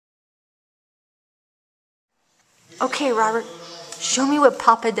Okay, Robert, show me what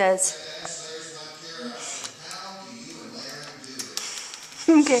Papa does.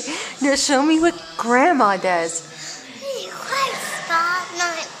 Okay, now show me what Grandma does. Christ, Bob.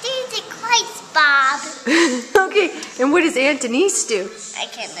 No, Jesus Christ, Bob. Okay, and what does Aunt Denise do? I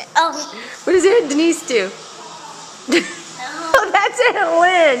can't. Oh. What does Aunt Denise do? Oh, that's Aunt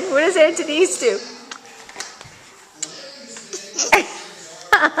Lynn. What does Aunt Denise do?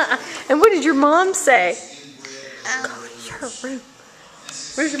 And what did your mom say? Go to your room.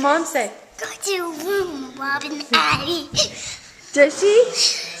 What does your mom say? Go to your room, Bob and Addie. Does she?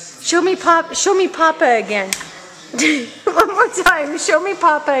 Show me Papa again. One more time. Show me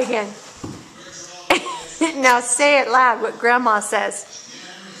Papa again. Now say it loud what Grandma says.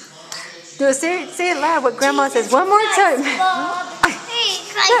 No, say it loud what Grandma says. One more time.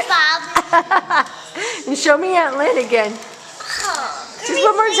 Christ, Bob. And show me Aunt Lynn again. Just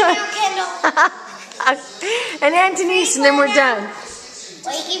one more time. And Aunt Denise, and then we're done.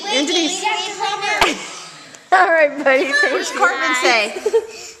 Aunt Denise. All right, buddy. What does Cartman say?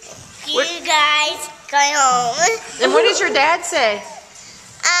 You guys go home. And what does your dad say?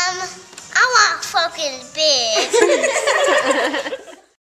 I want fucking big.